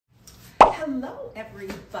Hello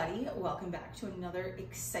everybody, welcome back to another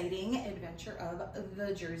exciting adventure of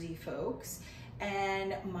the Jersey folks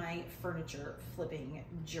and my furniture flipping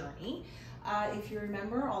journey. If you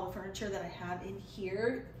remember, all the furniture that I have in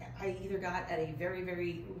here, I either got at a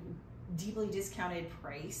very deeply discounted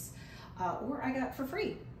price or I got for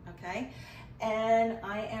free, okay? And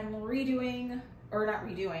I am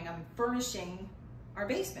I'm furnishing our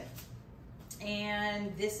basement.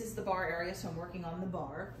 And this is the bar area, so I'm working on the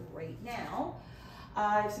bar right now.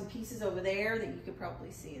 I have some pieces over there that you could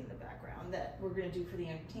probably see in the background that we're gonna do for the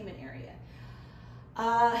entertainment area.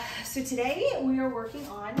 So today we are working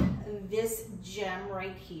on this gem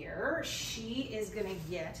right here. She is gonna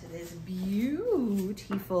get this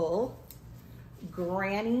beautiful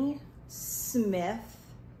Granny Smith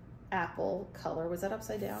apple color. Was that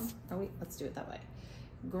upside down? Oh wait, let's do it that way.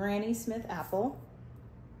 Granny Smith apple.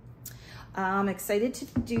 I'm excited to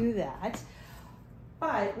do that.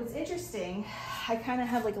 But what's interesting, I kind of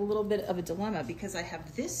have like a little bit of a dilemma because I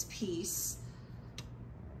have this piece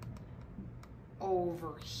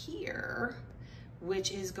over here,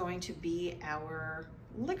 which is going to be our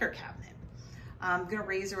liquor cabinet. I'm gonna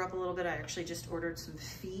raise her up a little bit. I actually just ordered some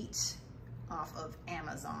feet off of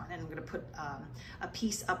Amazon, and I'm gonna put a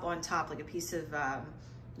piece up on top, like a piece of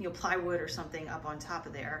plywood or something up on top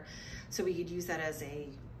of there, so we could use that as a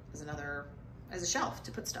shelf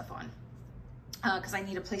to put stuff on. Because I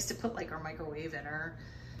need a place to put like our microwave and our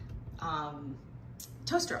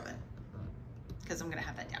toaster oven, because I'm gonna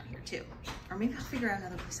have that down here too. Or maybe I'll figure out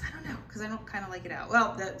another place. I don't know, because I don't kind of like it out.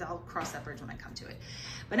 Well, I'll cross that bridge when I come to it.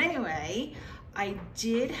 But anyway, I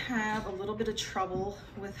did have a little bit of trouble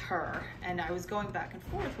with her, and I was going back and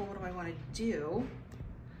forth. Well, what do I want to do?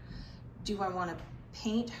 Do I want to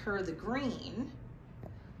paint her the green,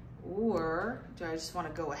 or do I just want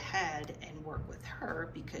to go ahead and work with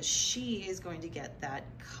her because she is going to get that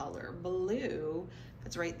color blue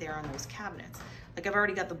that's right there on those cabinets? Like, I've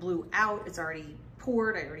already got the blue out, it's already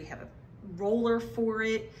poured, I already have a roller for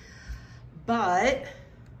it, but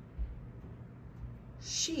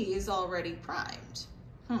she is already primed.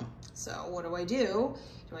 So what do I do?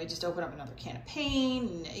 Do I just open up another can of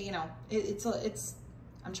paint? And,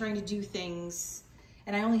 I'm trying to do things,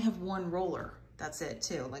 and I only have one roller. That's it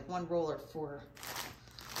too, like one roller for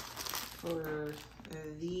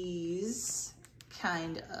these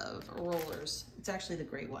kind of rollers. It's actually the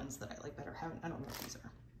gray ones that I like better. I don't know what these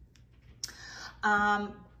are.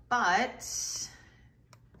 But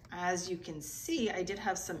as you can see, I did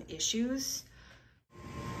have some issues.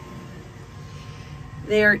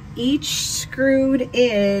 They're each screwed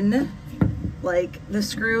in, like the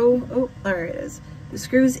screw, oh, there it is. The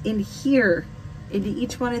screw's in here, into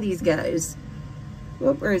each one of these guys.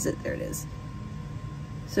 Whoop, where is it? There it is.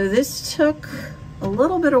 So this took a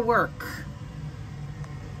little bit of work.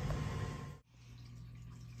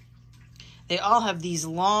 They all have these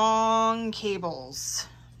long cables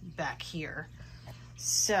back here.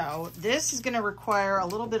 So this is going to require a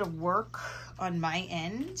little bit of work on my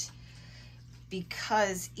end,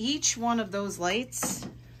 because each one of those lights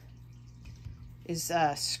is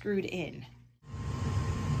screwed in.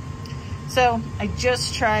 So I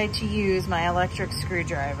just tried to use my electric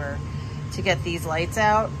screwdriver to get these lights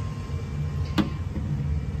out.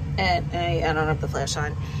 And I don't have the flash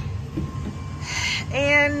on.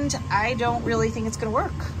 And I don't really think it's gonna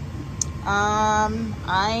work.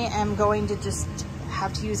 I am going to just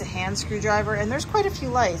have to use a hand screwdriver, and there's quite a few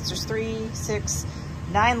lights. There's 3, 6,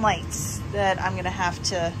 9 lights that I'm gonna have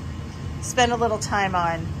to spend a little time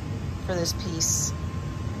on for this piece.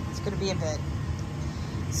 It's gonna be a bit.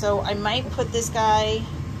 So I might put this guy,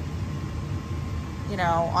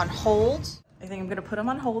 on hold. I think I'm gonna put him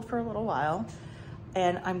on hold for a little while,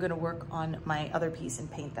 and I'm gonna work on my other piece and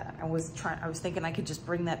paint that. I was thinking I could just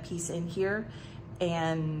bring that piece in here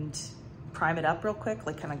and prime it up real quick,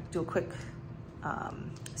 like kind of do a quick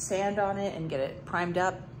sand on it and get it primed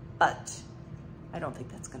up, but I don't think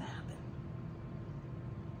that's gonna happen.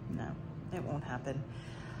 No, it won't happen.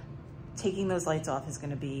 Taking those lights off is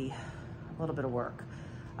gonna be a little bit of work.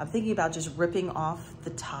 I'm thinking about just ripping off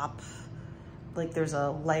the top, like there's a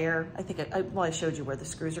layer. I think, I showed you where the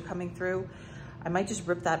screws are coming through. I might just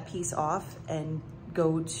rip that piece off and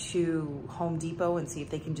go to Home Depot and see if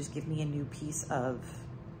they can just give me a new piece of,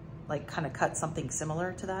 like, kind of cut something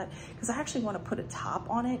similar to that. Because I actually want to put a top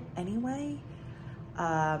on it anyway.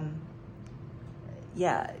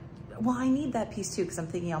 Yeah, well, I need that piece too, because I'm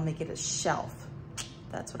thinking I'll make it a shelf.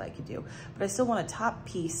 That's what I could do. But I still want a top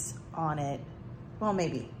piece on it. Well,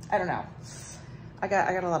 maybe, I don't know. I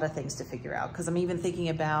got a lot of things to figure out, because I'm even thinking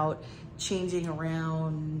about changing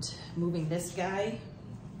around, moving this guy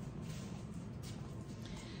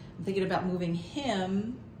I'm thinking about moving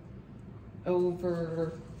him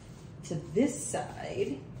over to this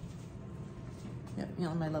side. Yep, you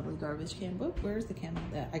know, my lovely garbage can. Whoop, where's the camera?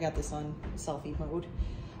 I got this on selfie mode.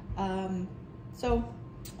 So,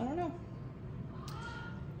 I don't know.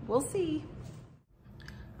 We'll see.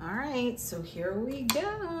 All right, so here we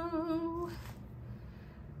go.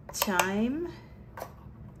 Time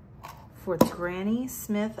for the Granny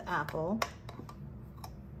Smith apple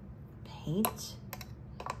paint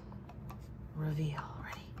reveal.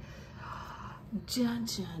 Ready? Dun,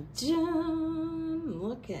 dun, dun.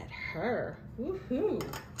 Look at her. Woohoo.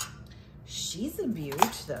 She's a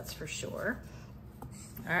beaut, that's for sure.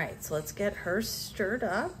 All right, so let's get her stirred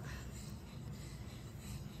up.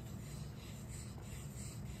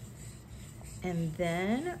 And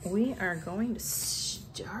then we are going to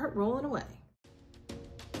start rolling away.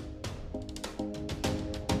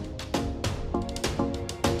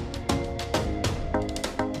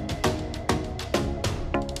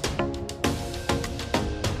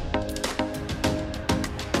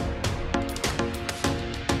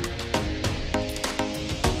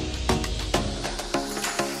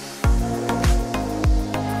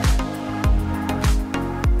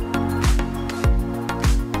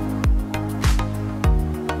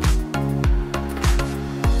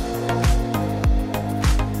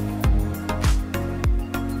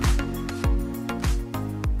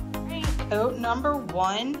 Coat number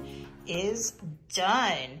 1 is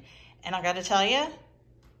done. And I gotta tell you,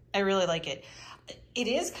 I really like it. It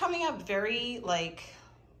is coming up very like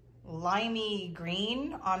limey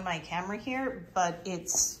green on my camera here, but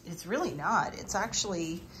it's really not. It's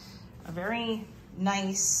actually a very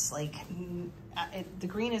nice, like, the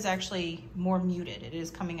green is actually more muted. It is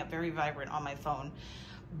coming up very vibrant on my phone,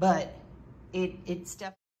 but it's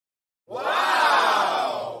definitely,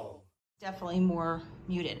 wow, definitely more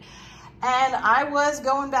muted. And I was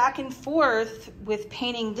going back and forth with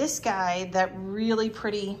painting this guy that really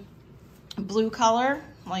pretty blue color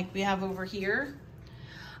like we have over here.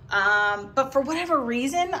 But for whatever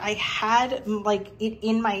reason, I had like it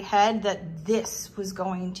in my head that this was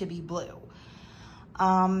going to be blue.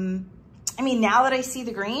 I mean, now that I see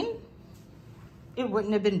the green, it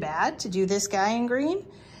wouldn't have been bad to do this guy in green,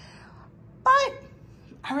 but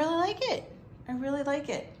I really like it. I really like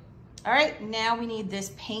it. All right, now we need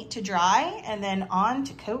this paint to dry and then on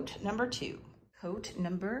to coat number 2. Coat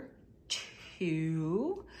number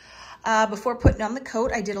 2. Before putting on the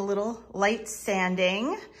coat, I did a little light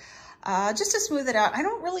sanding just to smooth it out. I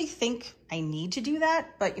don't really think I need to do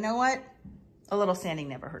that, but you know what? A little sanding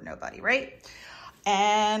never hurt nobody, right?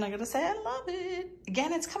 And I gotta say, I love it.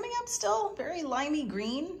 Again, it's coming up still very limey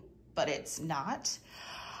green, but it's not.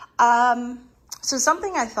 So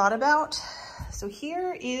something I thought about, so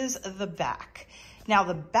here is the back. Now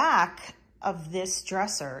the back of this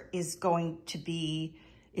dresser is going to be,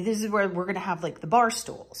 this is where we're gonna have like the bar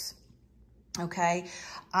stools, okay?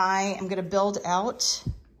 I am gonna build out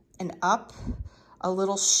and up a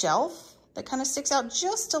little shelf that kind of sticks out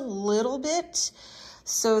just a little bit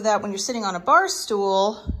so that when you're sitting on a bar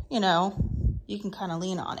stool, you know, you can kind of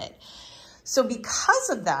lean on it. So because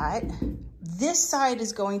of that, this side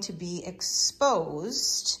is going to be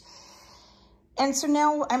exposed. And so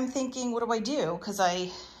now I'm thinking, what do I do? Because I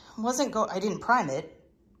didn't prime it,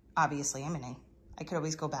 obviously. I mean, I could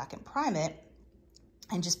always go back and prime it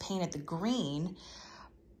and just paint it the green.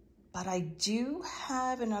 But I do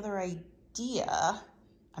have another idea.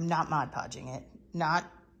 I'm not Mod Podging it. Not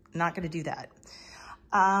gonna do that.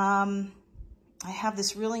 I have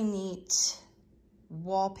this really neat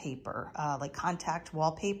wallpaper, like contact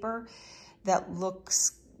wallpaper that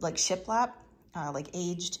looks like shiplap. Like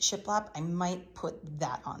aged shiplap. I might put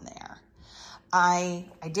that on there. I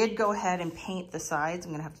did go ahead and paint the sides.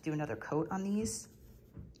 I'm gonna have to do another coat on these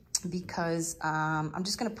because I'm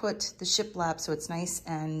just gonna put the shiplap so it's nice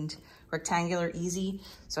and rectangular, easy,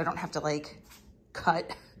 so I don't have to like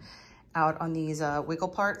cut out on these wiggle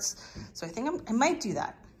parts. So I think I might do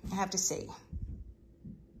that. I have to see.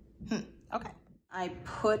 Okay. I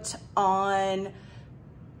put on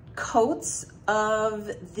coats of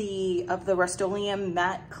the Rust-Oleum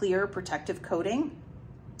matte clear protective coating.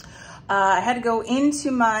 I had to go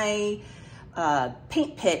into my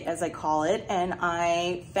paint pit, as I call it, and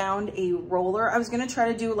I found a roller. I was gonna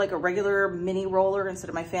try to do like a regular mini roller instead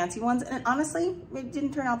of my fancy ones, and honestly, it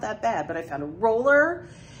didn't turn out that bad, but I found a roller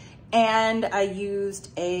and I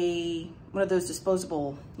used one of those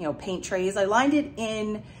disposable, you know, paint trays. I lined it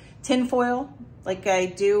in tin foil like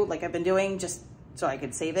I've been doing, just so I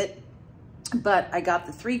could save it. But I got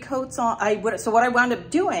the 3 coats on. So what I wound up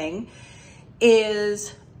doing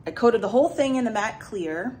is I coated the whole thing in the matte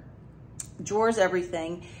clear, drawers,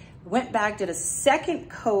 everything, Went back, did a second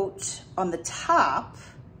coat on the top,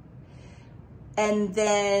 and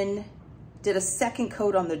then did a second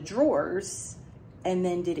coat on the drawers, and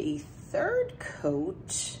then did a third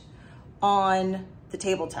coat on the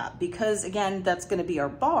tabletop, because again, that's gonna be our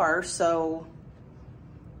bar, so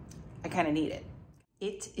I kind of need it.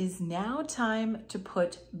 It is now time to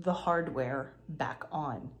put the hardware back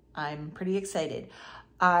on. I'm pretty excited.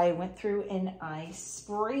 I went through and I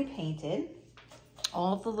spray painted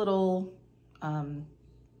all the little,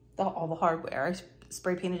 all the hardware. I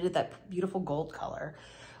spray painted it that beautiful gold color,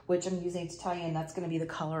 which I'm using to tie in. That's gonna be the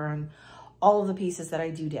color on all of the pieces that I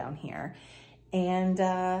do down here. And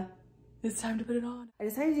it's time to put it on. I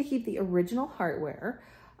decided to keep the original hardware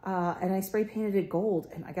and I spray painted it gold,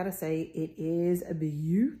 and I gotta say, it is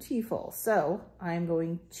beautiful. So I'm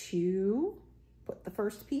going to put the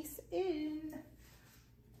first piece in.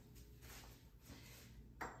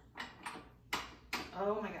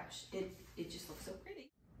 Oh my gosh, it just looks so pretty.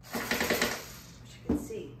 Wish you could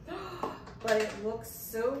see, but it looks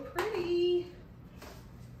so pretty.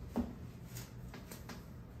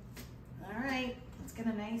 All right, let's get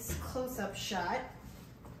a nice close-up shot.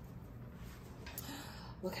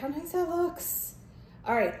 Look how nice that looks.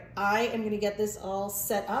 All right, I am gonna get this all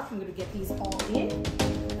set up. I'm gonna get these all in, and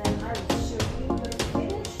then I will show you the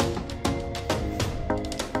finish.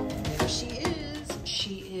 There she is.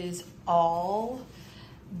 She is all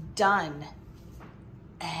done,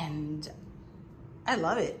 and I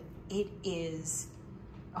love it. It is,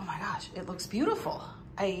 oh my gosh, it looks beautiful.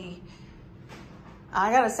 I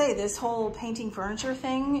gotta say, this whole painting furniture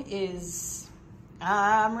thing is,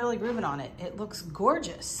 I'm really grooving on it. It looks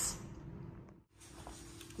gorgeous.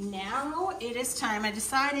 Now it is time. I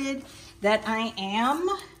decided that I am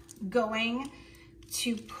going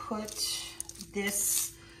to put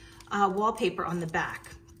this wallpaper on the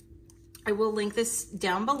back. I will link this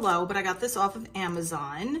down below, but I got this off of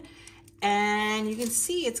Amazon, and you can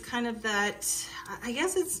see it's kind of that, I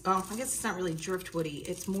guess it's not really driftwoody.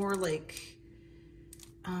 It's more like,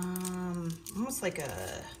 almost like a,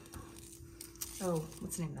 oh,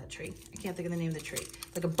 what's the name of that tree? I can't think of the name of the tree.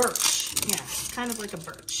 Like a birch. Yeah, it's kind of like a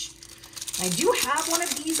birch. I do have one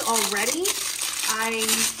of these already,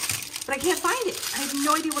 but I can't find it. I have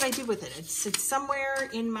no idea what I did with it. It's somewhere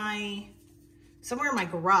in my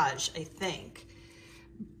garage, I think.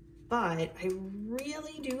 But I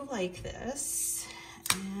really do like this.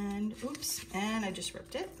 And oops, and I just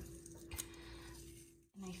ripped it.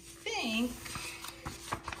 And I think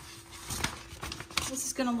this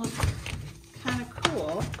is gonna look kind of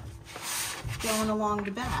cool going along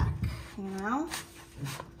the back, you know?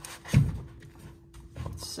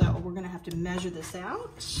 So we're gonna have to measure this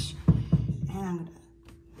out, and I'm gonna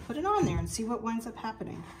put it on there and see what winds up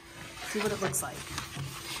happening. See what it looks like.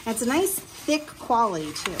 And it's a nice thick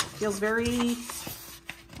quality too. Feels very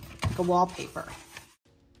like a wallpaper.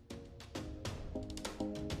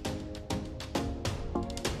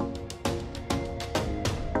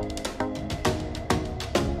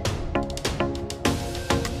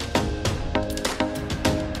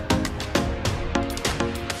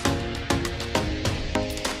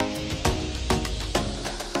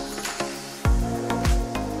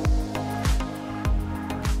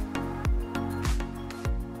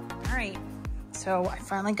 So I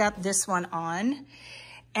finally got this one on,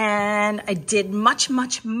 and I did much,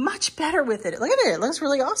 much, much better with it. Look at it. It looks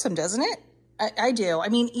really awesome, doesn't it? I do. I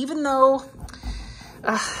mean, even though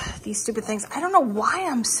these stupid things, I don't know why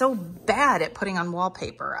I'm so bad at putting on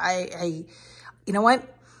wallpaper. You know what?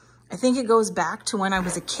 I think it goes back to when I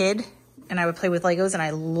was a kid and I would play with Legos, and I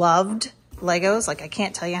loved Legos. Like, I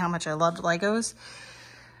can't tell you how much I loved Legos,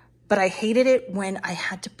 but I hated it when I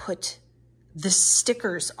had to put the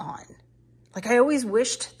stickers on. Like, I always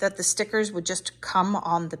wished that the stickers would just come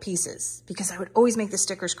on the pieces, because I would always make the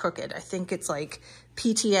stickers crooked. I think it's like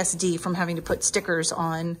PTSD from having to put stickers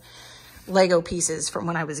on Lego pieces from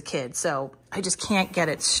when I was a kid. So I just can't get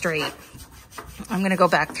it straight. I'm going to go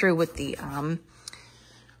back through with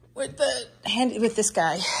with this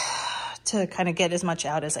guy to kind of get as much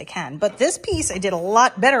out as I can. But this piece I did a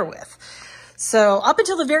lot better with. So up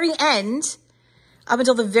until the very end, up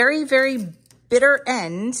until the very, very bitter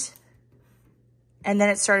end, and then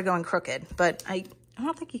it started going crooked, but I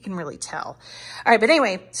don't think you can really tell. All right, but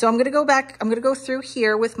anyway, so I'm gonna go back, I'm gonna go through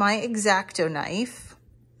here with my X-Acto knife,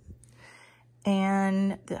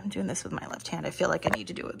 and I'm doing this with my left hand. I feel like I need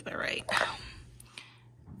to do it with my right.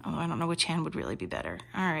 Oh, I don't know which hand would really be better.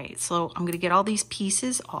 All right, so I'm gonna get all these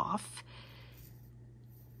pieces off,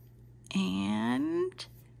 and,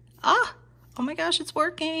 oh my gosh, it's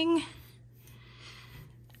working.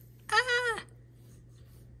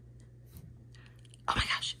 Oh my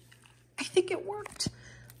gosh. think it worked.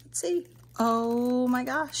 Let's see. Oh my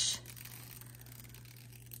gosh.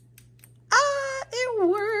 It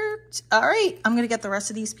worked. All right, I'm gonna get the rest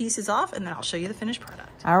of these pieces off and then I'll show you the finished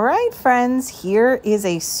product. All right, friends, here is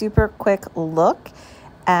a super quick look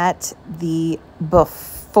at the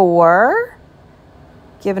before.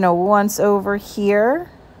 Giving a once over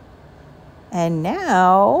here. And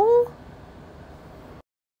now, all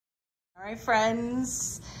right,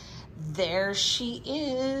 friends, there she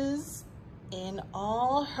is in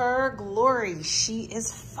all her glory. She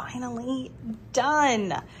is finally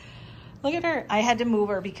done. Look at her. I had to move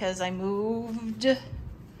her because I moved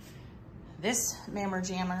this mammer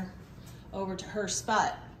jammer over to her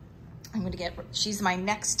spot. I'm gonna get, she's my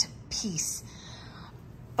next piece.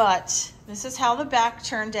 But this is how the back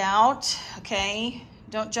turned out, okay?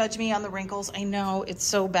 Don't judge me on the wrinkles. I know it's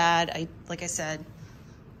so bad. Like I said,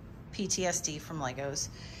 PTSD from Legos.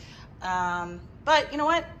 But you know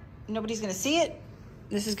what? Nobody's gonna see it.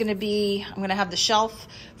 This is gonna be, I'm gonna have the shelf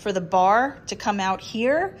for the bar to come out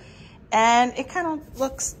here. And it kind of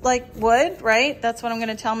looks like wood, right? That's what I'm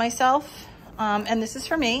gonna tell myself. And this is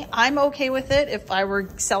for me. I'm okay with it. If I were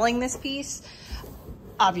selling this piece,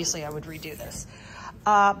 obviously I would redo this.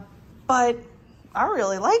 But I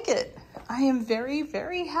really like it. I am very,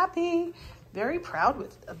 very happy, very proud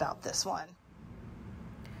about this one.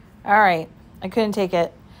 All right, I couldn't take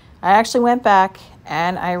it. I actually went back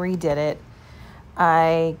and I redid it.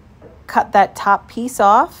 I cut that top piece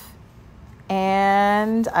off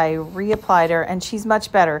and I reapplied her, and she's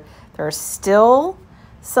much better. There are still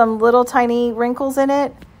some little tiny wrinkles in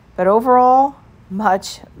it, but overall,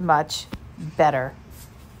 much, much better.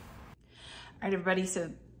 All right, everybody,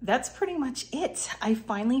 so that's pretty much it. I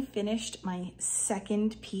finally finished my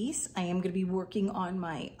second piece. I am gonna be working on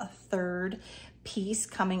my third piece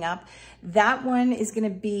coming up. That one is gonna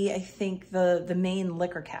be, I think, the main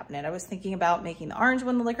liquor cabinet. I was thinking about making the orange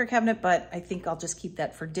one the liquor cabinet, but I think I'll just keep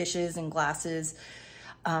that for dishes and glasses.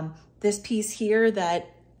 This piece here that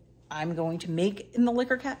I'm going to make in the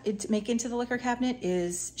into the liquor cabinet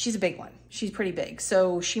is, she's a big one. She's pretty big.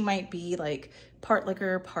 So she might be like part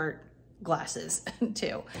liquor, part glasses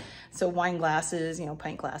too. So wine glasses, you know,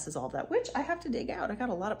 pint glasses, all of that, which I have to dig out. I got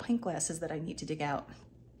a lot of pint glasses that I need to dig out.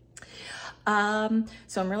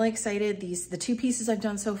 So I'm really excited. The two pieces I've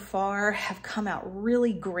done so far have come out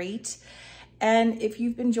really great. And if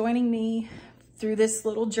you've been joining me through this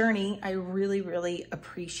little journey, I really, really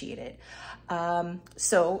appreciate it.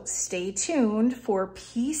 So stay tuned for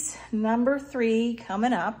piece number 3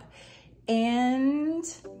 coming up. And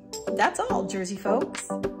that's all, Jersey folks.